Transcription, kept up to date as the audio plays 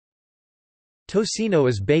Tocino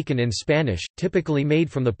is bacon in Spanish, typically made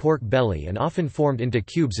from the pork belly and often formed into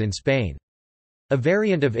cubes in Spain. A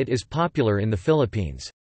variant of it is popular in the Philippines.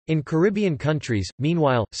 In Caribbean countries,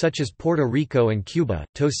 meanwhile, such as Puerto Rico and Cuba,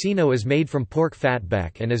 tocino is made from pork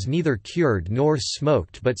fatback and is neither cured nor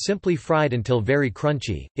smoked but simply fried until very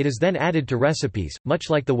crunchy. It is then added to recipes, much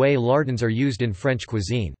like the way lardons are used in French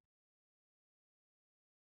cuisine.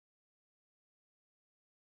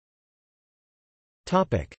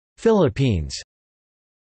 Philippines.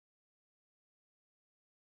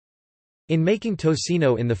 In making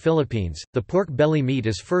tocino in the Philippines, the pork belly meat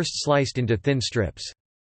is first sliced into thin strips.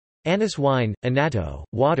 Anise wine, annatto,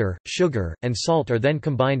 water, sugar, and salt are then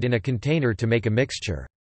combined in a container to make a mixture.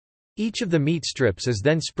 Each of the meat strips is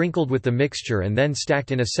then sprinkled with the mixture and then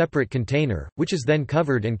stacked in a separate container, which is then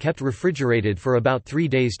covered and kept refrigerated for about 3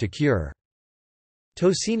 days to cure.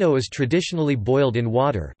 Tocino is traditionally boiled in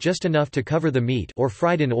water just enough to cover the meat or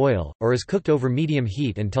fried in oil, or is cooked over medium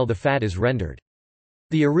heat until the fat is rendered.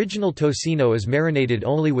 The original tocino is marinated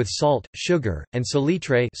only with salt, sugar, and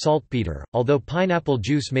salitre saltpeter, although pineapple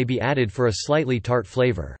juice may be added for a slightly tart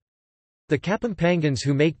flavor. The Kapampangans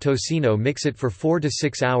who make tocino mix it for 4 to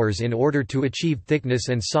 6 hours in order to achieve thickness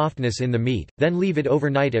and softness in the meat, then leave it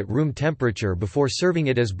overnight at room temperature before serving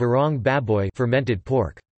it as barong baboy fermented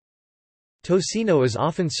pork. Tocino is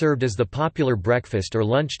often served as the popular breakfast or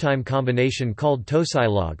lunchtime combination called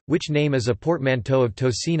tosilog, which name is a portmanteau of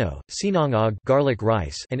tocino, sinangog garlic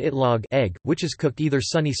rice and itlog egg, which is cooked either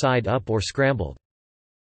sunny side up or scrambled.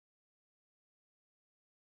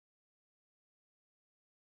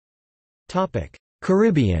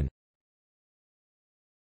 Caribbean.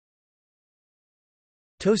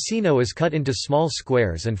 Tocino is cut into small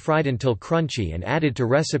squares and fried until crunchy and added to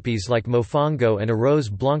recipes like mofongo and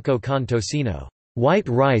arroz blanco con tocino, white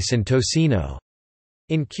rice and tocino.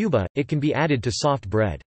 In Cuba, it can be added to soft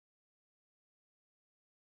bread.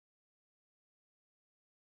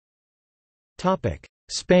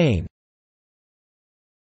 Spain.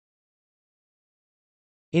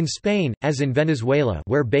 In Spain, as in Venezuela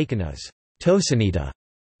where bacon is tocinita,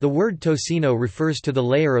 the word tocino refers to the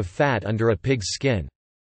layer of fat under a pig's skin.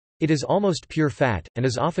 It is almost pure fat, and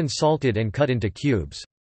is often salted and cut into cubes.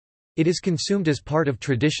 It is consumed as part of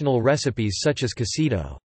traditional recipes such as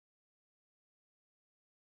cocido.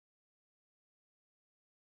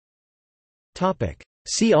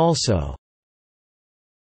 See also: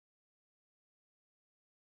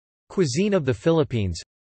 Cuisine of the Philippines,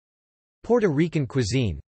 Puerto Rican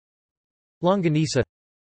cuisine, Longanisa,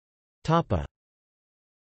 Tapa.